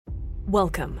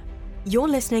Welcome. You're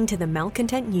listening to the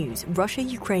Malcontent News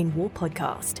Russia-Ukraine War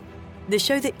podcast, the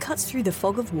show that cuts through the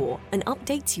fog of war and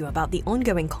updates you about the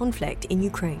ongoing conflict in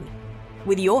Ukraine.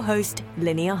 With your host,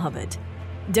 Linnea Hubbard.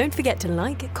 Don't forget to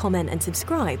like, comment, and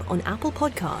subscribe on Apple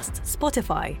Podcasts,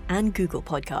 Spotify, and Google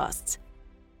Podcasts.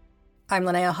 I'm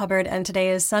Linnea Hubbard, and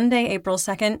today is Sunday, April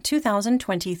 2nd,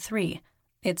 2023.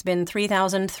 It's been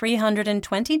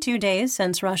 3,322 days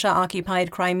since Russia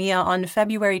occupied Crimea on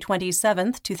February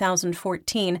 27,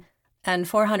 2014, and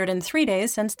 403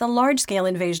 days since the large-scale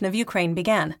invasion of Ukraine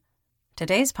began.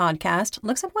 Today's podcast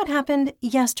looks at what happened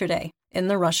yesterday in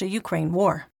the Russia-Ukraine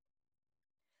war.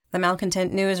 The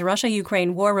Malcontent News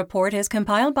Russia-Ukraine War Report is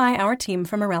compiled by our team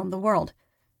from around the world.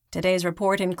 Today's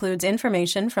report includes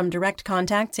information from direct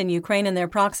contacts in Ukraine and their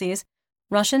proxies,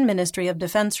 Russian Ministry of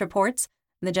Defense reports,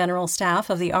 the General Staff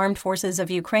of the Armed Forces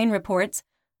of Ukraine reports,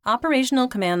 operational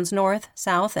commands north,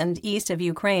 south, and east of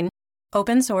Ukraine,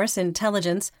 open source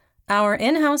intelligence, our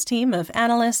in-house team of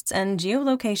analysts and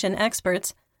geolocation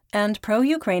experts, and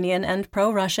pro-Ukrainian and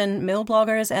pro-Russian mill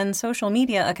bloggers and social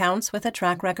media accounts with a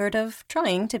track record of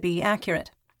trying to be accurate.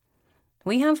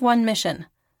 We have one mission: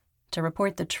 to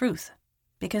report the truth,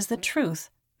 because the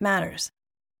truth matters.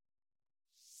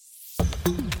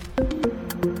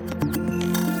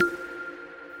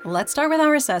 Let's start with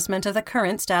our assessment of the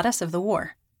current status of the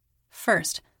war.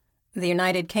 First, the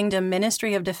United Kingdom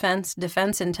Ministry of Defense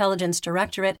Defense Intelligence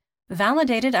Directorate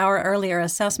validated our earlier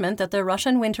assessment that the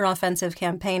Russian winter offensive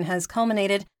campaign has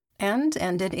culminated and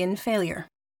ended in failure.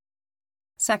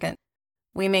 Second,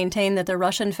 we maintain that the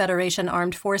Russian Federation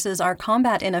armed forces are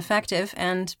combat ineffective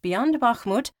and, beyond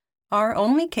Bakhmut, are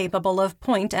only capable of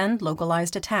point and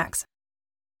localized attacks.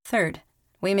 Third,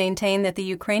 we maintain that the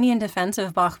Ukrainian defense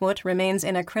of Bakhmut remains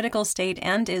in a critical state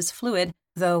and is fluid,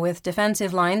 though with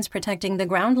defensive lines protecting the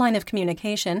ground line of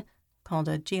communication, called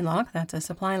a GLOC, that's a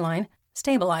supply line,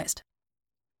 stabilized.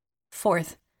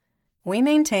 Fourth, we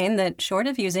maintain that short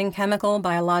of using chemical,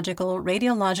 biological,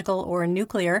 radiological, or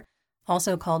nuclear,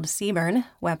 also called CBRN,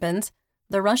 weapons,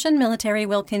 the Russian military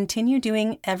will continue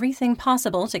doing everything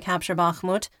possible to capture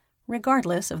Bakhmut,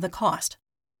 regardless of the cost.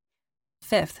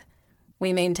 Fifth,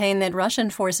 we maintain that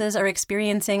Russian forces are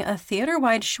experiencing a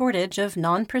theater-wide shortage of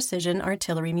non-precision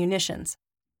artillery munitions.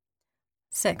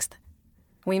 Sixth,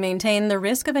 we maintain the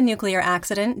risk of a nuclear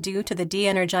accident due to the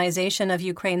de-energization of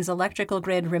Ukraine's electrical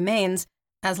grid remains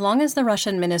as long as the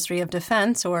Russian Ministry of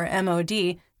Defense, or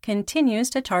MOD, continues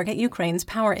to target Ukraine's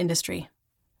power industry.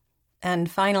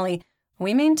 And finally,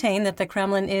 we maintain that the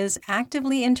Kremlin is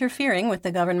actively interfering with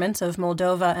the governments of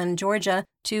Moldova and Georgia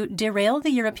to derail the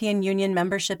European Union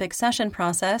membership accession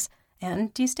process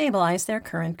and destabilize their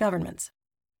current governments.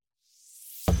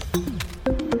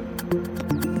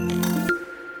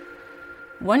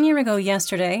 One year ago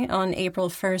yesterday, on April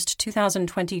 1st,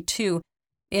 2022,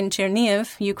 in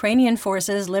Chernihiv, Ukrainian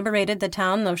forces liberated the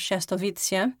town of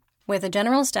Shestovitsia, with the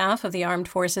General Staff of the Armed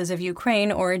Forces of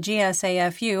Ukraine, or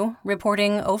GSAFU,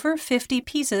 reporting over 50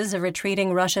 pieces of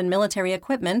retreating Russian military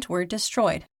equipment were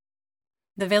destroyed.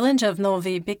 The village of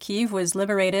Novy Bykhiv was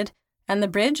liberated, and the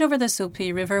bridge over the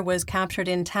Supi River was captured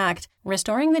intact,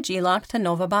 restoring the GLOC to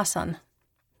Novobasan.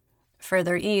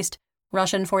 Further east,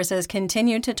 Russian forces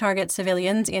continued to target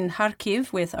civilians in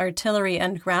Kharkiv with artillery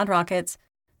and ground rockets.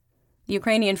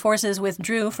 Ukrainian forces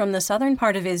withdrew from the southern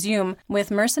part of Izium,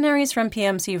 with mercenaries from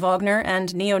PMC Wagner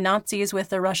and neo-Nazis with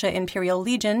the Russia Imperial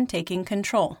Legion taking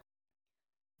control.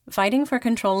 Fighting for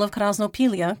control of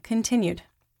Krasnopilia continued.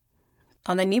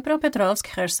 On the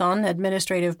Dnipropetrovsk-Kherson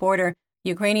administrative border,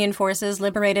 Ukrainian forces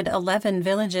liberated 11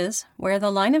 villages, where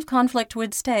the line of conflict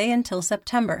would stay until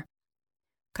September.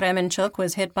 Kremenchuk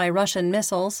was hit by Russian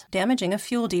missiles, damaging a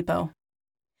fuel depot.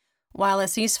 While a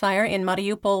ceasefire in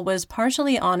Mariupol was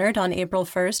partially honored on April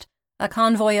 1st, a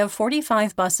convoy of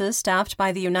 45 buses staffed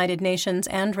by the United Nations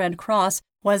and Red Cross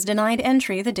was denied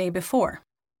entry the day before.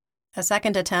 A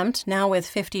second attempt, now with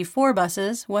 54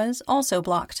 buses, was also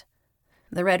blocked.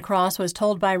 The Red Cross was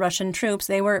told by Russian troops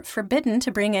they were forbidden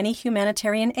to bring any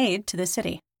humanitarian aid to the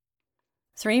city.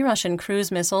 3 Russian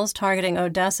cruise missiles targeting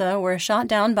Odessa were shot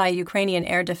down by Ukrainian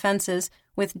air defenses,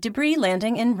 with debris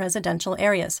landing in residential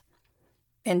areas.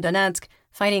 In Donetsk,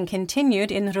 fighting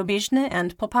continued in Rubizhne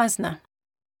and Popasna.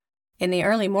 In the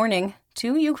early morning,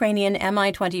 2 Ukrainian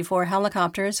Mi-24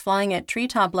 helicopters flying at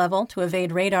treetop level to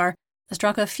evade radar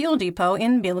struck a fuel depot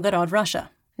in Belgorod, Russia,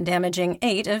 damaging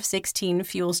 8 of 16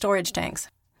 fuel storage tanks.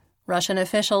 Russian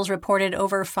officials reported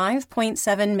over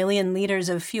 5.7 million liters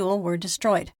of fuel were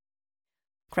destroyed.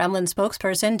 Kremlin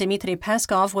spokesperson Dmitry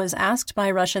Peskov was asked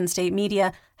by Russian state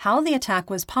media how the attack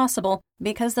was possible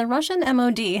because the Russian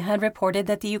MOD had reported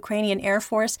that the Ukrainian Air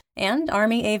Force and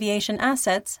Army aviation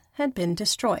assets had been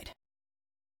destroyed.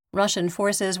 Russian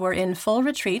forces were in full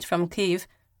retreat from Kyiv,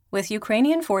 with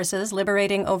Ukrainian forces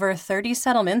liberating over 30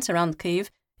 settlements around Kyiv,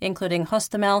 including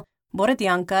Hostomel,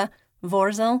 Borodyanka,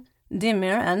 Vorzel,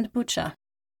 Dymyr, and Bucha.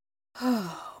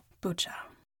 Oh, Bucha.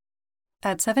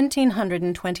 At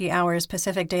 1720 hours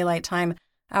Pacific Daylight Time,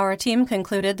 our team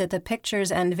concluded that the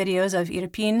pictures and videos of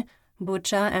Irpin,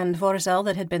 Bucha, and Vorzel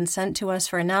that had been sent to us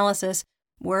for analysis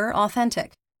were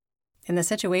authentic. In the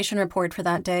situation report for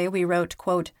that day, we wrote,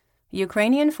 quote,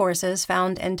 Ukrainian forces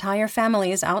found entire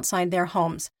families outside their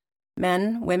homes,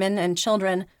 men, women, and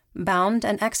children, bound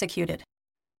and executed.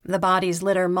 The bodies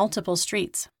litter multiple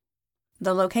streets.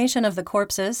 The location of the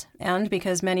corpses, and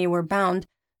because many were bound,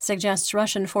 suggests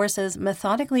Russian forces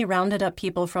methodically rounded up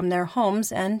people from their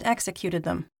homes and executed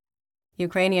them.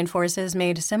 Ukrainian forces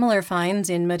made similar finds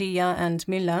in Maria and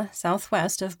Mylla,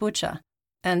 southwest of Bucha.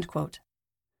 End quote.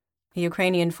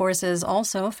 Ukrainian forces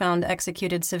also found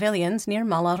executed civilians near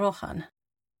Malorochan.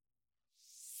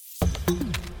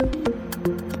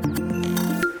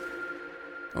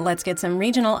 Let's get some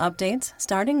regional updates,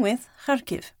 starting with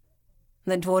Kharkiv.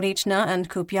 The Dvorichna and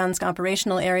Kupiansk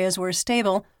operational areas were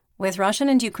stable, with Russian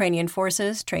and Ukrainian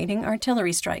forces trading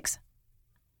artillery strikes.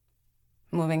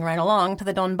 Moving right along to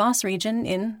the Donbas region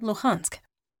in Luhansk.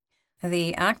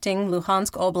 The acting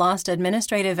Luhansk Oblast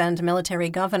administrative and military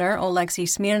governor Oleksiy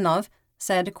Smirnov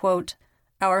said, quote,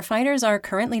 Our fighters are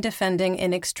currently defending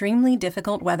in extremely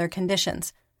difficult weather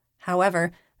conditions.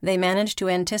 However, they managed to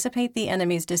anticipate the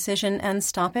enemy's decision and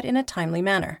stop it in a timely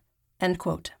manner. End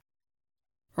quote.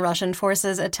 Russian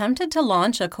forces attempted to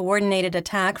launch a coordinated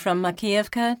attack from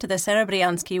Makiivka to the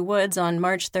Serebryansky Woods on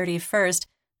March 31st,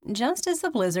 just as the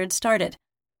blizzard started.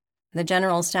 The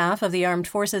General Staff of the Armed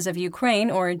Forces of Ukraine,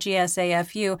 or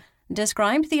GSAFU,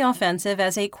 described the offensive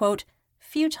as a, quote,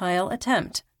 futile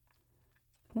attempt.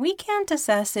 We can't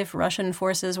assess if Russian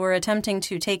forces were attempting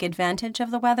to take advantage of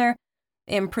the weather,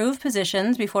 improve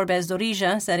positions before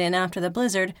Bezdorija set in after the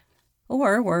blizzard,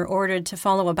 or were ordered to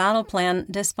follow a battle plan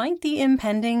despite the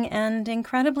impending and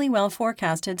incredibly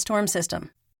well-forecasted storm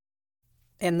system.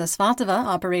 In the Svatova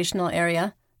operational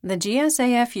area, the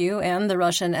GSAFU and the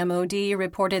Russian MOD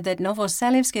reported that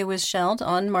Novoselivsk was shelled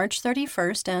on March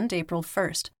 31st and April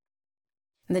 1st.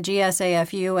 The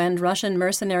GSAFU and Russian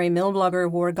mercenary mill blogger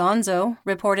Wargonzo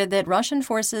reported that Russian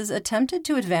forces attempted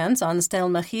to advance on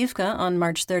Stelmachivka on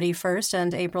March 31st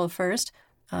and April 1st,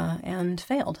 and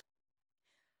failed.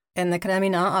 In the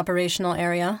Kremina operational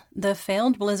area, the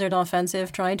failed blizzard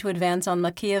offensive tried to advance on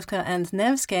Makiivka and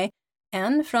Nevsky,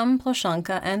 and from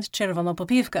Ploshanka and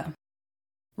Chervonopopivka.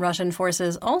 Russian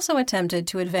forces also attempted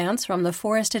to advance from the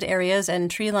forested areas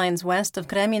and tree lines west of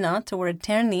Kremina toward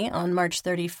Terny on March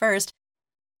 31st,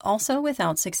 also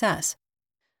without success.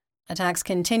 Attacks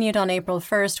continued on April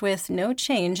 1st with no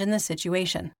change in the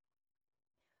situation.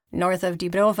 North of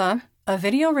Dibrova, a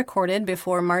video recorded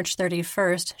before March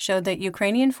 31st showed that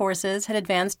Ukrainian forces had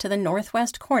advanced to the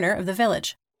northwest corner of the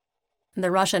village. The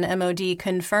Russian MOD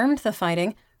confirmed the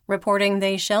fighting, reporting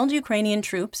they shelled Ukrainian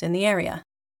troops in the area.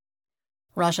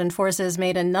 Russian forces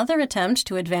made another attempt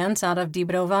to advance out of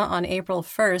Dibrova on April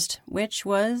 1st, which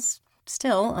was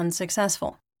still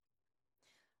unsuccessful.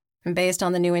 Based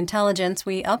on the new intelligence,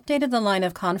 we updated the line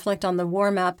of conflict on the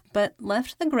war map, but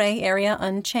left the gray area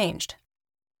unchanged.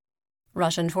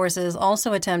 Russian forces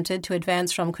also attempted to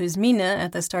advance from Kuzmina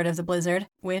at the start of the blizzard,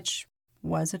 which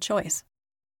was a choice.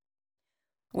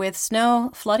 With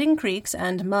snow, flooding creeks,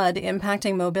 and mud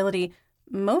impacting mobility,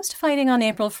 most fighting on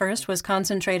April 1st was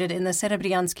concentrated in the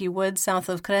Serebryansky Woods south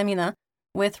of Kremina,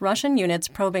 with Russian units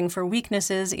probing for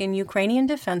weaknesses in Ukrainian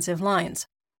defensive lines.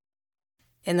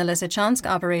 In the Lysychansk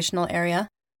operational area,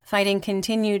 fighting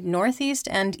continued northeast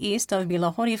and east of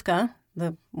Bilohorivka,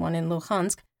 the one in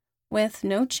Luhansk, with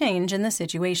no change in the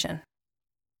situation.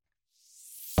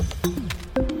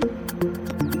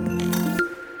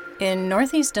 In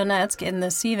northeast Donetsk, in the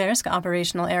Siversk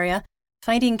operational area,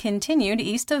 fighting continued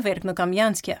east of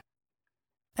Verkhnokamiansk.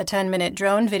 A 10-minute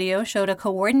drone video showed a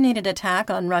coordinated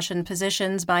attack on Russian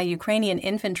positions by Ukrainian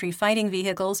infantry fighting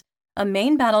vehicles, a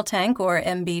main battle tank or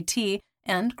MBT,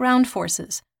 and ground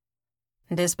forces.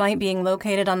 Despite being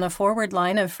located on the forward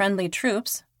line of friendly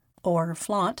troops, or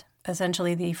FLOT,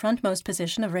 essentially the frontmost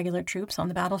position of regular troops on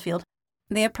the battlefield,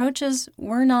 the approaches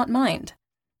were not mined.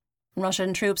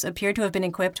 Russian troops appear to have been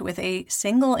equipped with a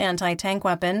single anti-tank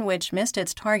weapon which missed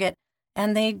its target,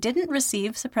 and they didn't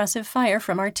receive suppressive fire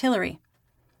from artillery.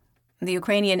 The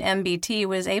Ukrainian MBT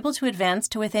was able to advance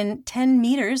to within 10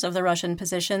 meters of the Russian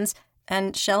positions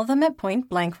and shell them at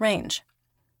point-blank range.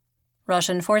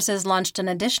 Russian forces launched an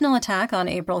additional attack on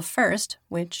April 1st,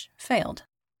 which failed.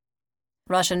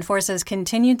 Russian forces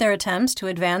continued their attempts to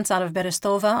advance out of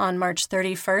Berestova on March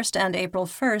 31st and April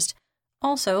 1st,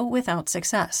 also without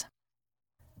success.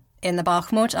 In the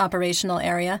Bakhmut operational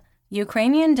area,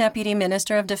 Ukrainian Deputy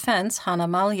Minister of Defense Hanna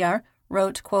Maliar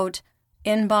wrote, quote,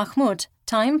 "In Bakhmut,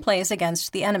 time plays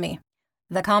against the enemy.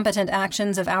 The competent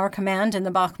actions of our command in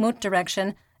the Bakhmut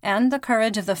direction and the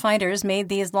courage of the fighters made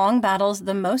these long battles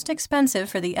the most expensive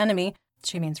for the enemy,"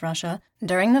 she means Russia,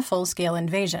 "during the full-scale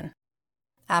invasion.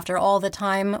 After all the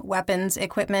time, weapons,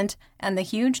 equipment, and the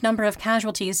huge number of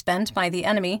casualties spent by the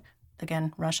enemy,"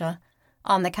 again Russia,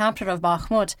 "on the capture of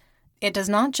Bakhmut, it does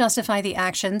not justify the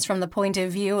actions from the point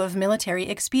of view of military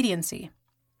expediency.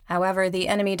 However, the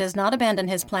enemy does not abandon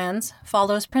his plans,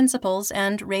 follows principles,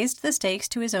 and raised the stakes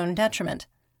to his own detriment.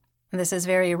 This is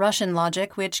very Russian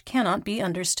logic which cannot be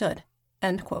understood."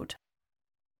 End quote.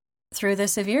 Through the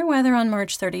severe weather on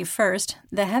March 31st,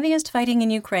 the heaviest fighting in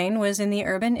Ukraine was in the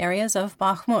urban areas of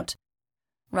Bakhmut.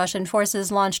 Russian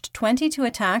forces launched 22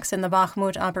 attacks in the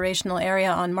Bakhmut operational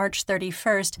area on March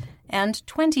 31st and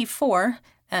 24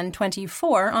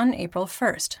 on April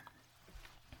 1st.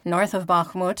 North of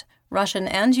Bakhmut, Russian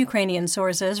and Ukrainian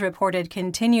sources reported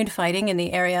continued fighting in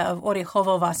the area of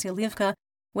Orikhovo-Vasiliivka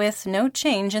with no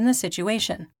change in the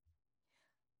situation.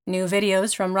 New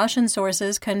videos from Russian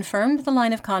sources confirmed the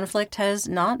line of conflict has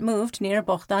not moved near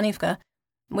Bogdanivka,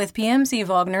 with PMC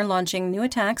Wagner launching new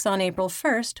attacks on April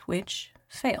 1st, which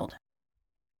failed.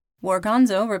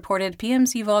 Wargonzo reported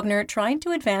PMC Wagner tried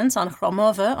to advance on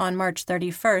Chromove on March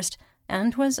 31st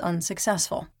and was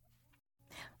unsuccessful.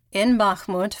 In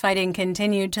Bakhmut, fighting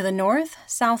continued to the north,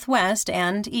 southwest,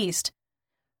 and east.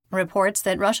 Reports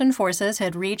that Russian forces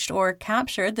had reached or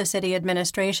captured the city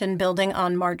administration building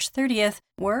on March 30th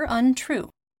were untrue.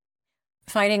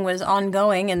 Fighting was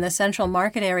ongoing in the central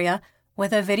market area,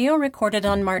 with a video recorded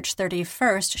on March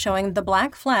 31st showing the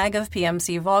black flag of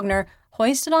PMC Wagner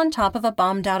hoisted on top of a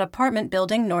bombed-out apartment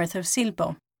building north of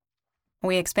Silpo.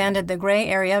 We expanded the gray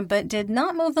area but did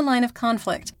not move the line of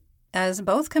conflict, as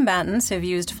both combatants have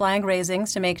used flag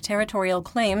raisings to make territorial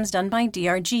claims done by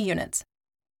DRG units.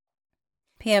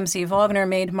 PMC Wagner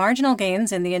made marginal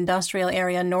gains in the industrial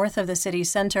area north of the city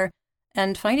center,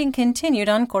 and fighting continued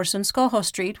on Korsunskoho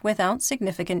Street without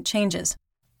significant changes.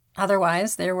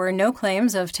 Otherwise, there were no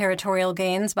claims of territorial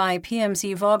gains by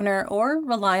PMC Wagner or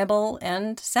reliable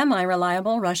and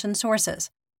semi-reliable Russian sources.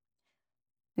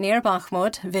 Near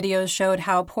Bakhmut, videos showed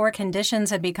how poor conditions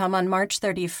had become on March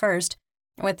 31st,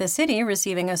 with the city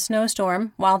receiving a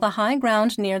snowstorm while the high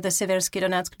ground near the Seversky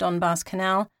Donetsk-Donbass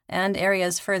Canal and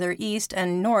areas further east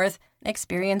and north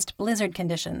experienced blizzard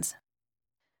conditions.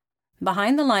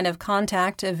 Behind the line of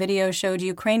contact, a video showed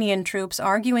Ukrainian troops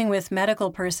arguing with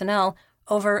medical personnel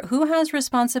over who has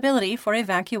responsibility for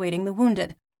evacuating the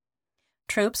wounded.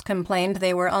 Troops complained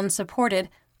they were unsupported,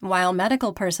 while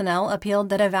medical personnel appealed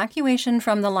that evacuation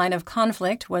from the line of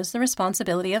conflict was the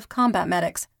responsibility of combat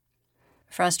medics.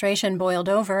 Frustration boiled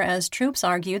over as troops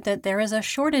argued that there is a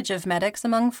shortage of medics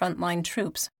among frontline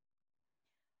troops.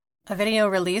 A video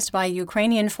released by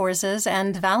Ukrainian forces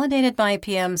and validated by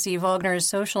PMC Wagner's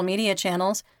social media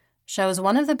channels shows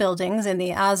one of the buildings in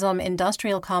the Azom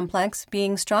industrial complex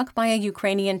being struck by a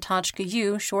Ukrainian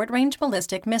Tachka-U short-range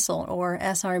ballistic missile, or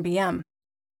SRBM.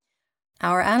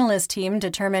 Our analyst team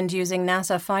determined using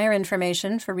NASA fire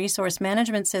information for resource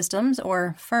management systems,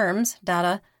 or FIRMS,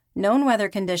 data, known weather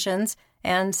conditions,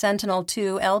 and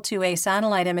Sentinel-2 L2A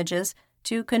satellite images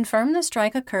to confirm the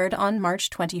strike occurred on March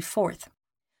 24th.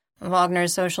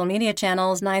 Wagner's social media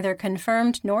channels neither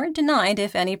confirmed nor denied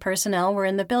if any personnel were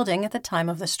in the building at the time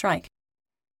of the strike.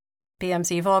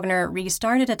 PMC Wagner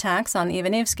restarted attacks on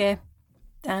Ivanivske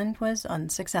and was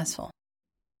unsuccessful.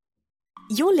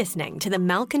 You're listening to the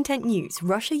Malcontent News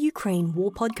Russia-Ukraine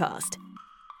War Podcast.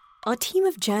 Our team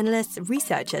of journalists,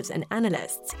 researchers, and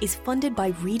analysts is funded by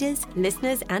readers,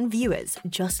 listeners, and viewers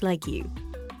just like you.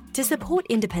 To support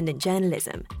independent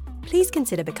journalism, please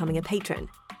consider becoming a patron.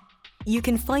 You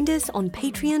can find us on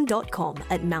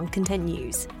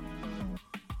patreon.com/malcontentnews.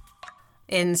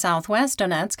 In southwest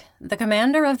Donetsk, the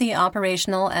commander of the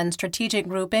operational and strategic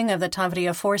grouping of the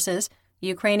Tavria forces,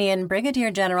 Ukrainian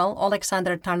Brigadier General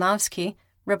Oleksandr Tarnavsky,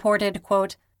 reported,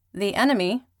 quote, "The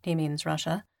enemy," he means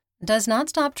Russia, "does not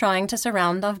stop trying to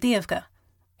surround Avdiivka.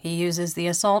 He uses the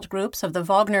assault groups of the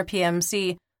Wagner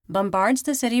PMC, bombards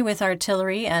the city with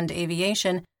artillery and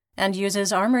aviation, and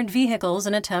uses armored vehicles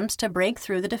in attempts to break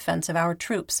through the defense of our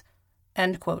troops."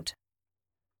 End quote.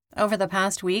 Over the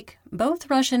past week, both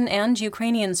Russian and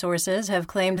Ukrainian sources have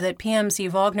claimed that PMC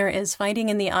Wagner is fighting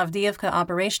in the Avdiivka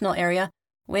operational area,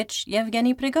 which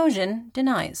Yevgeny Prigozhin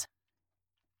denies.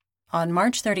 On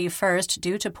March 31st,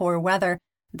 due to poor weather,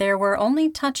 there were only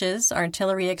touches,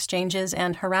 artillery exchanges,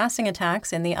 and harassing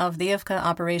attacks in the Avdiivka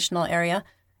operational area,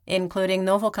 including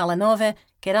Novokalinove,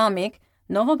 Keramik,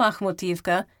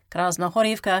 Novobakhmutivka,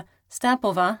 Krasnohorivka,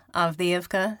 Stepova,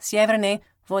 Avdiivka, Sieverne,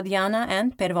 Vodyana,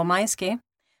 and Pervomaisky,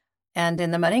 and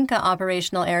in the Marinka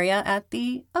operational area at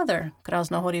the other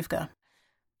Krasnohorivka.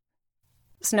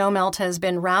 Snowmelt has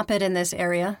been rapid in this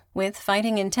area, with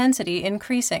fighting intensity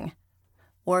increasing.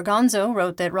 Organzo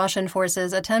wrote that Russian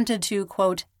forces attempted to,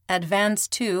 quote, advance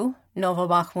to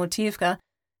Novobakhmutivka,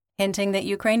 hinting that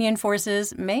Ukrainian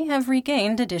forces may have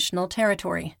regained additional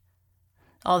territory.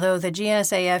 Although the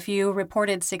GSAFU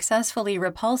reported successfully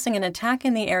repulsing an attack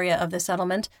in the area of the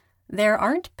settlement, there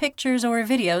aren't pictures or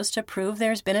videos to prove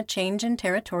there's been a change in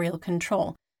territorial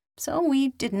control, so we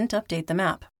didn't update the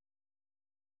map.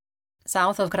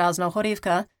 South of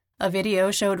Krasnohorivka, a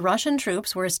video showed Russian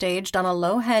troops were staged on a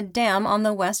low-head dam on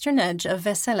the western edge of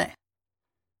Vesele.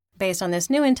 Based on this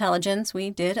new intelligence, we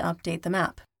did update the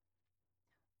map.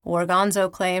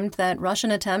 Organzo claimed that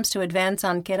Russian attempts to advance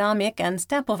on Keramik and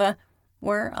Stepova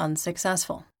were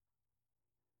unsuccessful.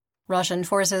 Russian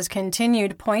forces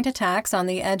continued point attacks on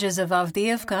the edges of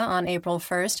Avdiivka on April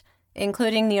 1st,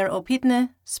 including near Opitne,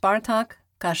 Spartak,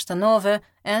 Kashtanove,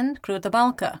 and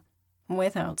Krutabalka,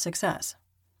 without success.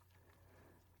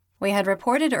 We had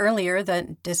reported earlier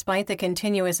that, despite the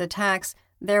continuous attacks,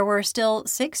 there were still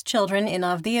 6 children in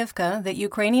Avdiivka that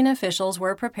Ukrainian officials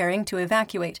were preparing to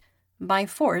evacuate, by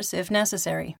force if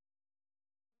necessary.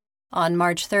 On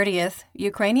March 30th,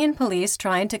 Ukrainian police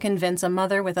tried to convince a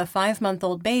mother with a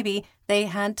 5-month-old baby they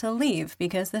had to leave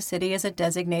because the city is a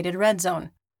designated red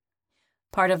zone.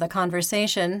 Part of the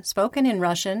conversation, spoken in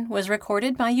Russian, was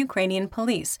recorded by Ukrainian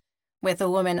police, with the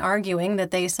woman arguing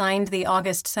that they signed the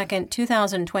August 2,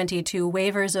 2022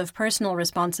 waivers of personal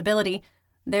responsibility,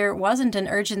 there wasn't an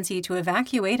urgency to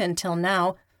evacuate until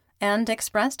now, and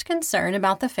expressed concern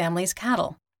about the family's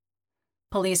cattle.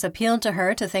 Police appealed to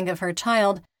her to think of her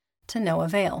child, to no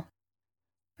avail.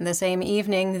 The same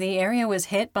evening, the area was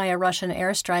hit by a Russian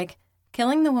airstrike,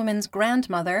 killing the woman's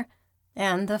grandmother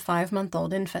and the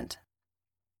 5-month-old infant.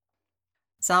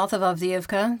 South of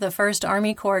Avdiivka, the 1st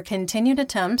Army Corps continued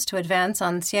attempts to advance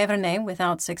on Sieverne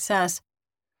without success.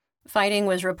 Fighting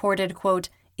was reported, quote,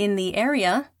 in the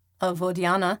area of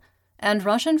Vodyana, and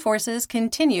Russian forces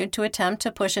continued to attempt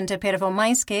to push into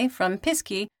Pervomaisky from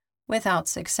Pisky without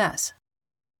success.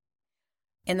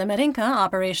 In the Marinka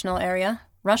operational area,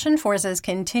 Russian forces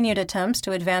continued attempts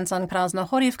to advance on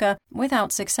Krasnohorivka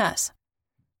without success.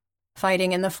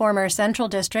 Fighting in the former central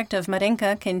district of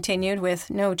Marinka continued with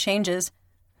no changes.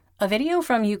 A video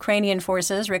from Ukrainian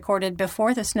forces recorded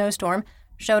before the snowstorm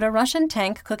showed a Russian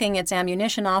tank cooking its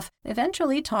ammunition off,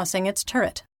 eventually tossing its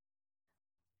turret.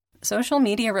 Social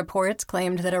media reports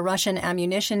claimed that a Russian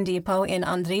ammunition depot in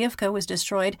Andriivka was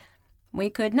destroyed. We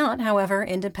could not, however,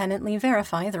 independently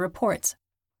verify the reports.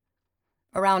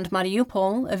 Around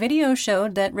Mariupol, a video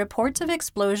showed that reports of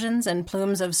explosions and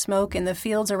plumes of smoke in the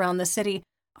fields around the city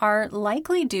are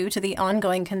likely due to the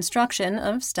ongoing construction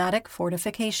of static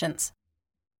fortifications.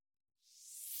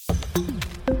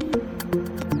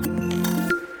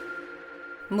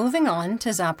 Moving on to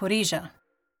Zaporizhzhia.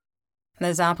 The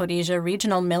Zaporizhzhia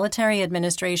Regional Military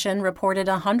Administration reported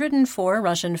 104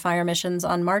 Russian fire missions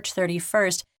on March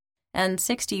 31st and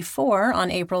 64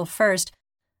 on April 1st,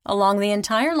 along the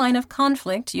entire line of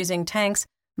conflict using tanks,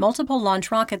 multiple launch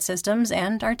rocket systems,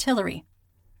 and artillery.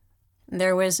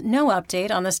 There was no update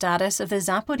on the status of the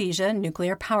Zaporizhzhia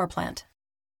nuclear power plant.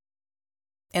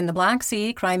 In the Black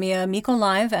Sea, Crimea,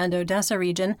 Mykolaiv, and Odessa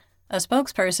region, a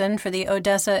spokesperson for the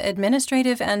Odessa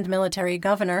administrative and military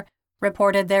governor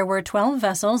reported there were 12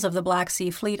 vessels of the Black Sea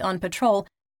Fleet on patrol,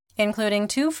 including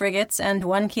 2 frigates and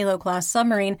 1 Kilo-class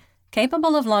submarine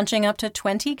capable of launching up to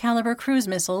 20 caliber cruise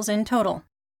missiles in total.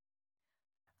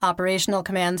 Operational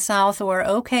Command South, or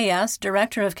OKS,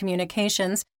 Director of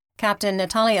Communications, Captain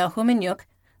Natalia Humenyuk,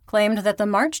 claimed that the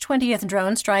March 20th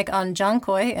drone strike on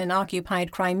Jankoy in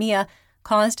occupied Crimea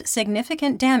caused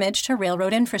significant damage to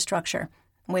railroad infrastructure,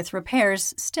 with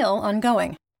repairs still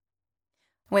ongoing.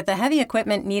 With the heavy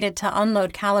equipment needed to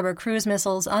unload caliber cruise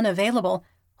missiles unavailable,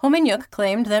 Humenyuk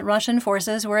claimed that Russian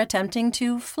forces were attempting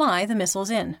to fly the missiles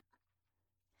in.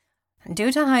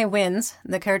 Due to high winds,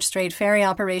 the Kerch Strait ferry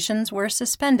operations were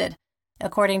suspended,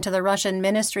 according to the Russian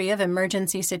Ministry of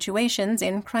Emergency Situations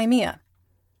in Crimea.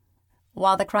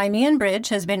 While the Crimean Bridge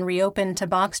has been reopened to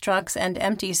box trucks and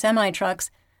empty semi-trucks,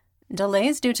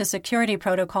 delays due to security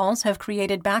protocols have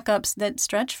created backups that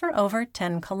stretch for over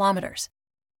 10 kilometers.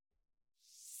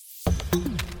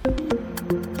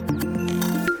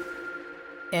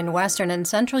 In western and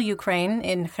central Ukraine,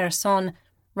 in Kherson,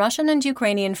 Russian and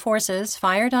Ukrainian forces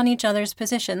fired on each other's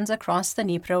positions across the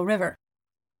Dnipro River.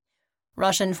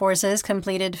 Russian forces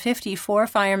completed 54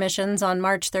 fire missions on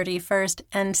March 31st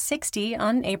and 60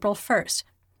 on April 1st.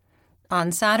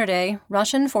 On Saturday,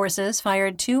 Russian forces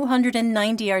fired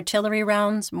 290 artillery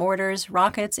rounds, mortars,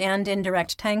 rockets, and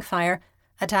indirect tank fire,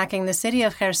 attacking the city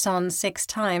of Kherson 6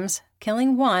 times,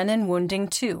 killing 1 and wounding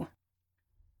 2.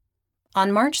 On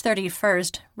March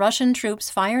 31st, Russian troops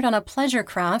fired on a pleasure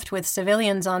craft with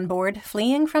civilians on board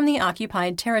fleeing from the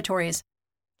occupied territories.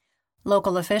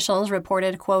 Local officials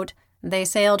reported, quote, "They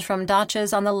sailed from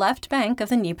dachas on the left bank of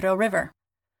the Dnipro River.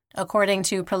 According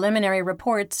to preliminary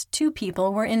reports, 2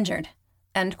 people were injured."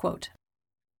 End quote.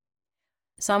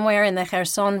 Somewhere in the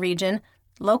Kherson region,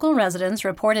 local residents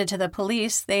reported to the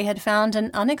police they had found an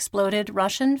unexploded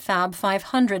Russian Fab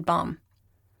 500 bomb.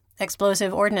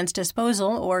 Explosive Ordnance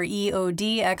Disposal, or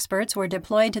EOD, experts were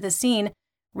deployed to the scene,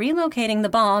 relocating the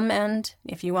bomb, and,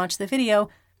 if you watch the video,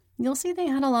 you'll see they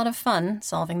had a lot of fun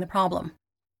solving the problem.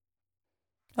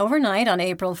 Overnight on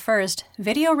April 1st,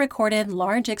 video recorded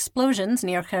large explosions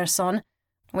near Kherson,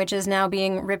 which is now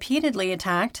being repeatedly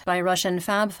attacked by Russian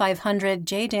Fab 500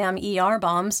 JDAM ER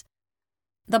bombs.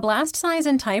 The blast size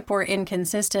and type were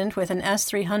inconsistent with an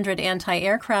S-300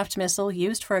 anti-aircraft missile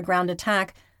used for a ground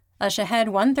attack, a Shahed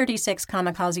 136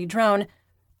 kamikaze drone,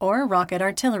 or rocket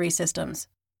artillery systems.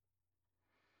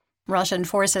 Russian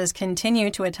forces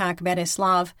continue to attack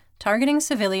Bereslav, targeting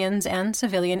civilians and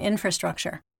civilian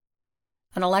infrastructure.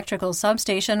 An electrical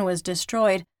substation was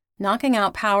destroyed, knocking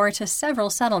out power to several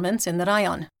settlements in the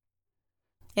rayon.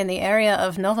 In the area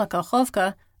of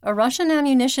Novokakhovka, a Russian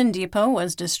ammunition depot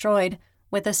was destroyed,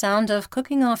 with the sound of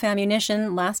cooking off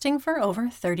ammunition lasting for over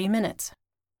 30 minutes.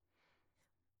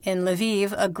 In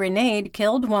Lviv, a grenade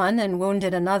killed 1 and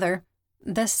wounded another,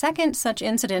 the second such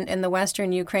incident in the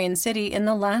western Ukraine city in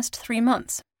the last 3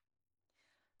 months.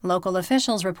 Local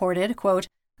officials reported, quote,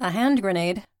 "A hand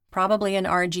grenade, probably an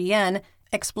RGN,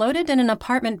 exploded in an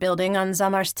apartment building on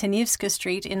Zamarstynivska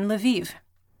Street in Lviv.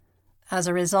 As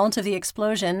a result of the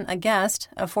explosion, a guest,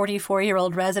 a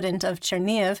 44-year-old resident of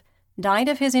Chernihiv, died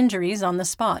of his injuries on the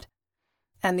spot,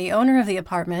 and the owner of the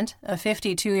apartment, a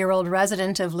 52-year-old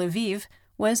resident of Lviv,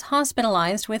 was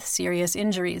hospitalized with serious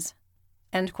injuries."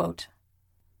 End quote.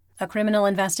 A criminal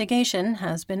investigation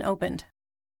has been opened.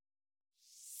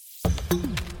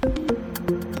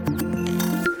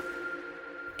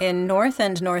 In north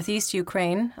and northeast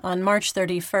Ukraine, on March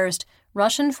 31st,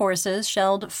 Russian forces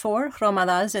shelled 4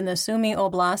 hromadas in the Sumy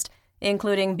Oblast,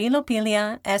 including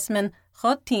Bilopilia, Esmen,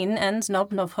 Khotin, and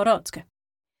Znobnovhorodsk.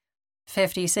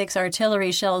 56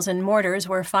 artillery shells and mortars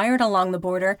were fired along the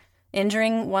border,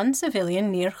 injuring 1 civilian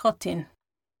near Khotin.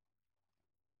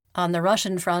 On the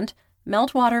Russian front,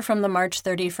 meltwater from the March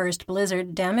 31st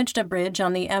blizzard damaged a bridge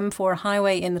on the M4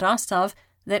 highway in Rostov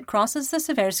that crosses the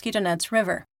Seversky Donets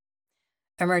River.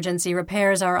 Emergency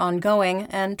repairs are ongoing,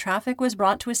 and traffic was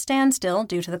brought to a standstill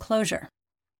due to the closure.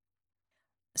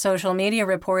 Social media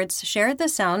reports shared the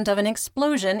sound of an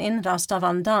explosion in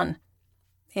Rostov-on-Don.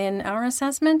 In our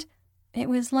assessment, it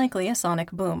was likely a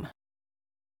sonic boom.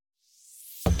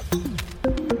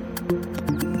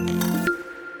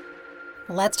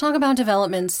 Let's talk about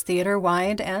developments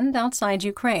theater-wide and outside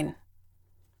Ukraine.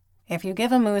 If you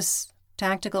give a moose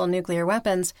tactical nuclear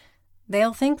weapons,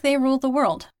 they'll think they rule the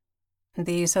world.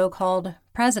 The so-called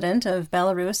president of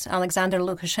Belarus, Alexander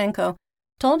Lukashenko,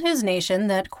 told his nation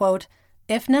that, quote,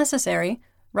 "If necessary,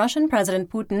 Russian President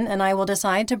Putin and I will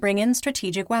decide to bring in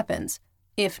strategic weapons,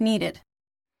 if needed.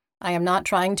 I am not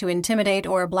trying to intimidate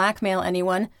or blackmail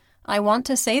anyone. I want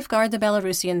to safeguard the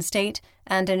Belarusian state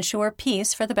and ensure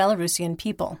peace for the Belarusian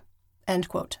people." End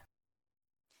quote.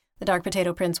 The Dark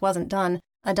Potato Prince wasn't done,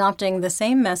 adopting the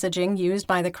same messaging used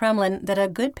by the Kremlin that a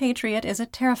good patriot is a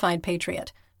terrified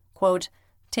patriot. Quote,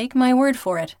 "Take my word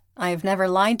for it. I've never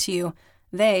lied to you.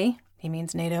 They," he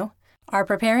means NATO, "are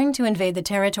preparing to invade the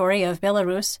territory of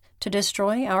Belarus to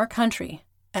destroy our country."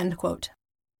 End quote.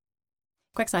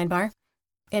 Quick sidebar.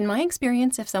 In my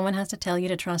experience, if someone has to tell you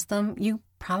to trust them, you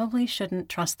probably shouldn't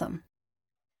trust them.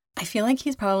 I feel like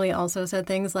he's probably also said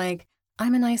things like,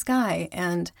 "I'm a nice guy,"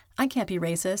 and "I can't be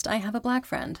racist, I have a black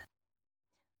friend."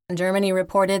 Germany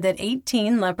reported that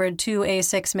 18 Leopard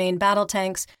 2A6 main battle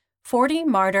tanks, 40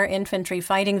 Marder infantry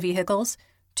fighting vehicles,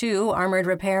 2 armored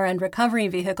repair and recovery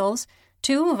vehicles,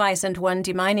 2 Weissant 1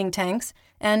 demining tanks,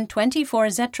 and 24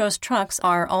 Zetros trucks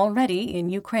are already in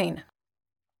Ukraine.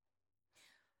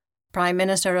 Prime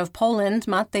Minister of Poland,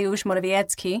 Mateusz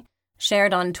Morawiecki,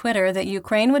 shared on Twitter that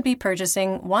Ukraine would be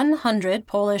purchasing 100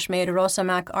 Polish-made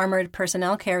Rosomak armored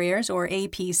personnel carriers, or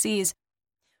APCs.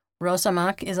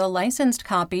 Rosomak is a licensed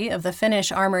copy of the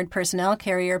Finnish armored personnel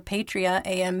carrier Patria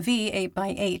AMV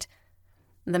 8x8.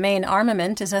 The main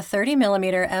armament is a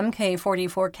 30mm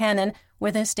Mk44 cannon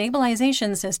with a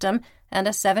stabilization system and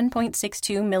a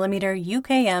 7.62mm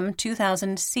UKM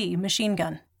 2000C machine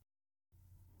gun.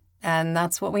 And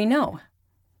that's what we know.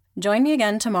 Join me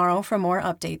again tomorrow for more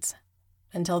updates.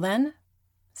 Until then,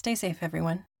 stay safe,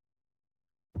 everyone.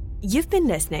 You've been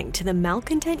listening to the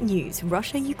Malcontent News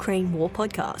Russia-Ukraine War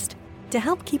podcast. To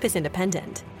help keep us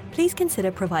independent, please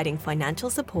consider providing financial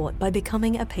support by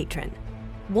becoming a patron.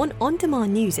 Want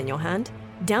on-demand news in your hand?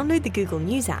 Download the Google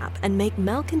News app and make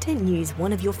Malcontent News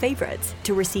one of your favorites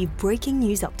to receive breaking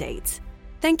news updates.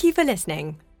 Thank you for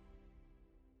listening.